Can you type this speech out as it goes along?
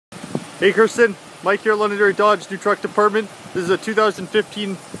Hey Kirsten, Mike here at Londonderry Dodge, new truck department. This is a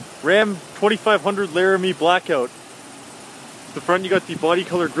 2015 Ram 2500 Laramie Blackout. The front you got the body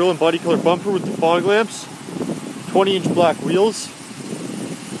color grille and body color bumper with the fog lamps, 20-inch black wheels,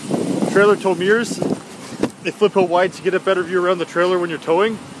 trailer tow mirrors. They flip out wide to get a better view around the trailer when you're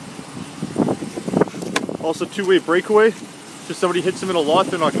towing. Also two-way breakaway. If somebody hits them in a lot,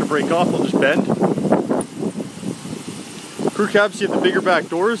 they're not going to break off, they'll just bend. Crew cabs, you have the bigger back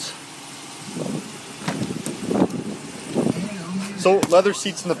doors. So leather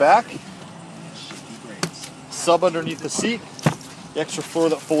seats in the back, sub underneath the seat, the extra floor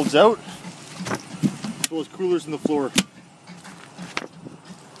that folds out, as well as coolers in the floor.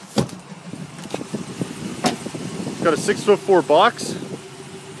 It's got a 6'4" box.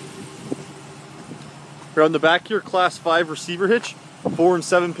 Around the back here, class 5 receiver hitch, 4 and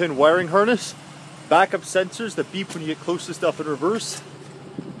 7 pin wiring harness, backup sensors that beep when you get close to stuff in reverse,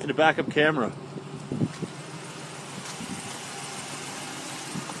 and a backup camera.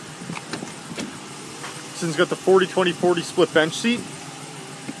 This one's got the 40-20-40 split bench seat,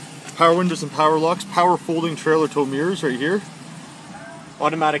 power windows and power locks, power folding trailer tow mirrors right here,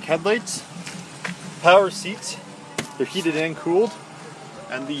 automatic headlights, power seats, they're heated and cooled,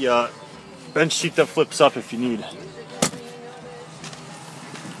 and the bench seat that flips up if you need.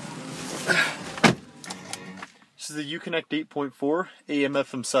 This is the Uconnect 8.4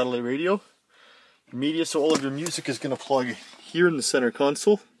 AM/FM satellite radio. Media, so all of your music is going to plug here in the center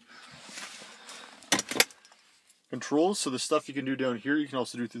console. Controls, so the stuff you can do down here you can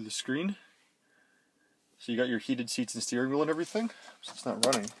also do through the screen. So you got your heated seats and steering wheel and everything, so it's not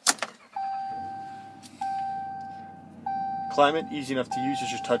running. Climate, easy enough to use, is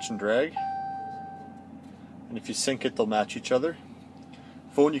just touch and drag. And if you sync it, they'll match each other.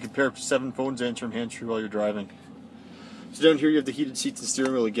 Phone, you can pair up to 7 phones, answer them hands-free while you're driving. So down here you have the heated seats and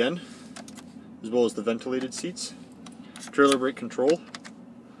steering wheel again, as well as the ventilated seats. Trailer brake control.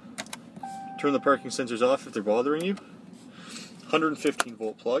 Turn the parking sensors off if they're bothering you. 115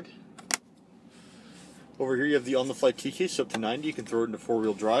 volt plug. Over here you have the on-the-fly key case, so up to 90. You can throw it into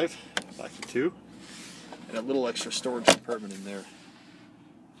 4-wheel drive, back to 2. And a little extra storage compartment in there,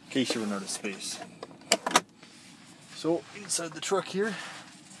 in case you run out of space. So inside the truck here,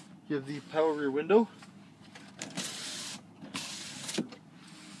 you have the power rear window.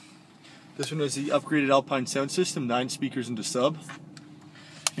 This one has the upgraded Alpine sound system, 9 speakers into sub.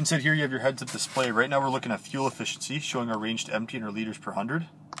 Inside here you have your heads-up display. Right now we're looking at fuel efficiency, showing our range to empty and our liters per 100.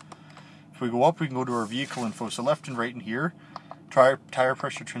 If we go up, we can go to our vehicle info. So left and right in here, tire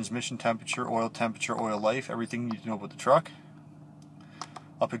pressure, transmission temperature, oil life, everything you need to know about the truck.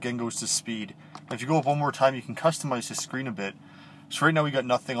 Up again goes to speed. Now if you go up one more time, you can customize the screen a bit. So right now we got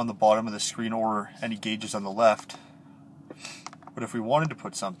nothing on the bottom of the screen or any gauges on the left. But if we wanted to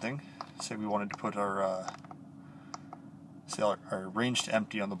put something, say we wanted to put our range to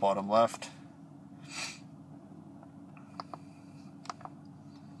empty on the bottom left.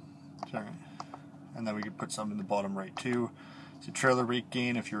 Sorry. And then we could put something in the bottom right too. So trailer rate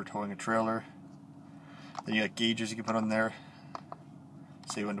gain if you were towing a trailer. Then you got gauges you can put on there.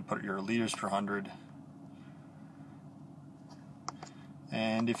 Say you want to put your liters per 100.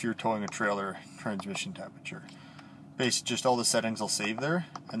 And if you're towing a trailer, transmission temperature. Basically just all the settings will save there,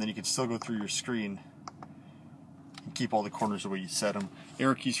 and then you can still go through your screen and keep all the corners the way you set them.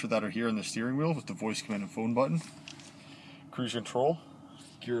 Arrow keys for that are here on the steering wheel with the voice command and phone button. Cruise control,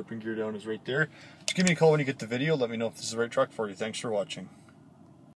 gear up and gear down is right there. Just give me a call when you get the video, let me know if this is the right truck for you. Thanks for watching.